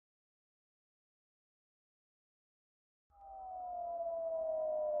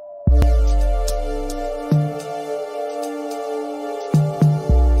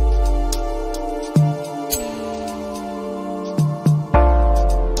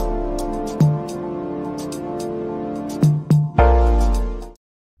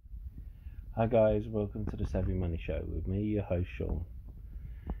Hi guys, welcome to the Savvy Money Show with me, your host Sean.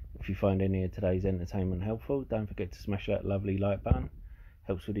 If you find any of today's entertainment helpful, don't forget to smash that lovely like button.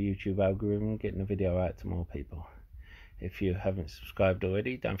 Helps with the YouTube algorithm getting the video out to more people. If you haven't subscribed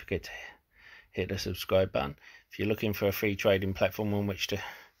already, don't forget to hit the subscribe button. If you're looking for a free trading platform on which to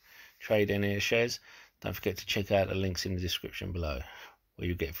trade any of the shares, don't forget to check out the links in the description below, where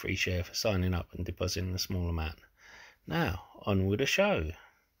you get a free share for signing up and depositing a small amount. Now, on with the show.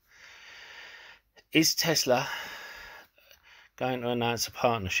 Is Tesla going to announce a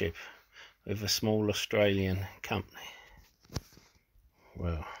partnership with a small Australian company?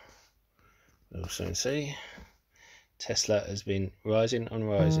 Well, we'll soon see. Tesla has been rising and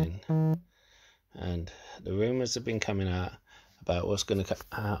rising, and the rumours have been coming out about what's going to come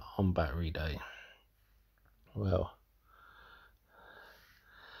out on Battery Day. Well,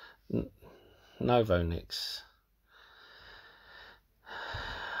 Novonix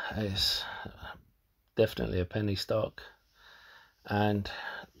is definitely a penny stock, and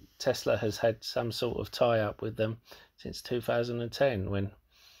Tesla has had some sort of tie-up with them since 2010, when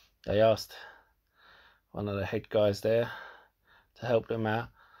they asked one of the head guys there to help them out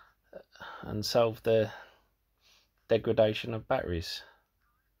and solve the degradation of batteries.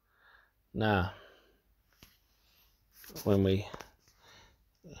 Now, when we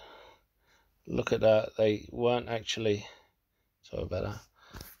look at that, they weren't actually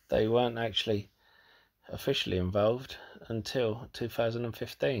officially involved until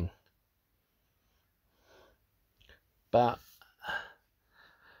 2015, but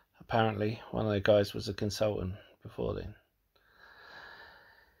apparently one of the guys was a consultant before then.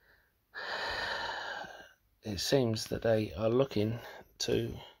 It seems that they are looking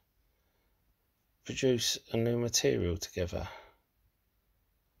to produce a new material together,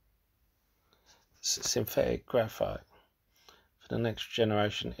 synthetic graphite, for the next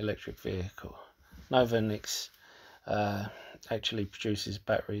generation electric vehicle. Novonix actually produces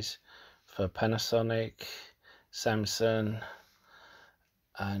batteries for Panasonic, Samsung,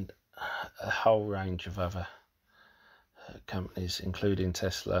 and a whole range of other companies, including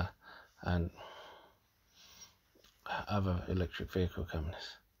Tesla and other electric vehicle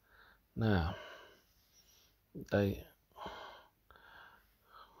companies. Now, they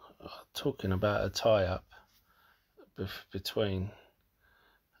are talking about a tie-up between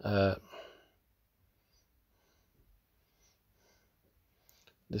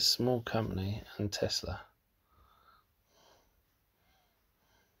this small company and Tesla.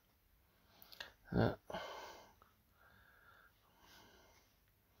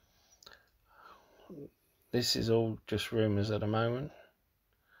 This is all just rumours at the moment,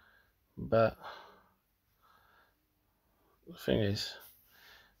 but the thing is,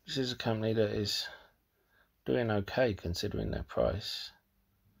 this is a company that is doing okay considering their price.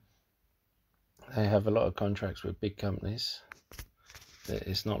 They have a lot of contracts with big companies.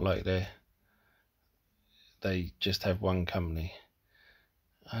 It's not like they just have one company,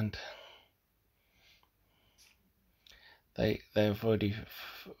 and they've already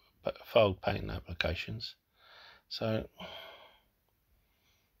filed patent applications. So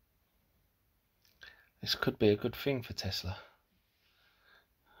this could be a good thing for Tesla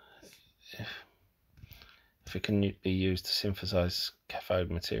if it can be used to synthesize cathode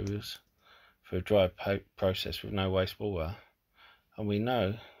materials for a dry process with no wastewater. And we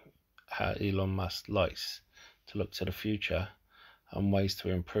know how Elon Musk likes to look to the future and ways to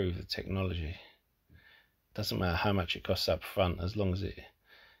improve the technology. Doesn't matter how much it costs up front, as long as it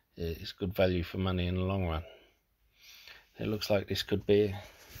is good value for money in the long run. It looks like this could be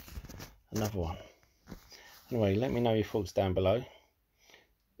another one. Anyway, let me know your thoughts down below.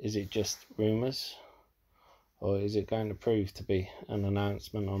 Is it just rumours, or is it going to prove to be an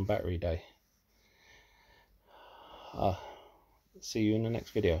announcement on Battery Day? See you in the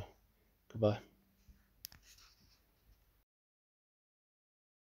next video. Goodbye.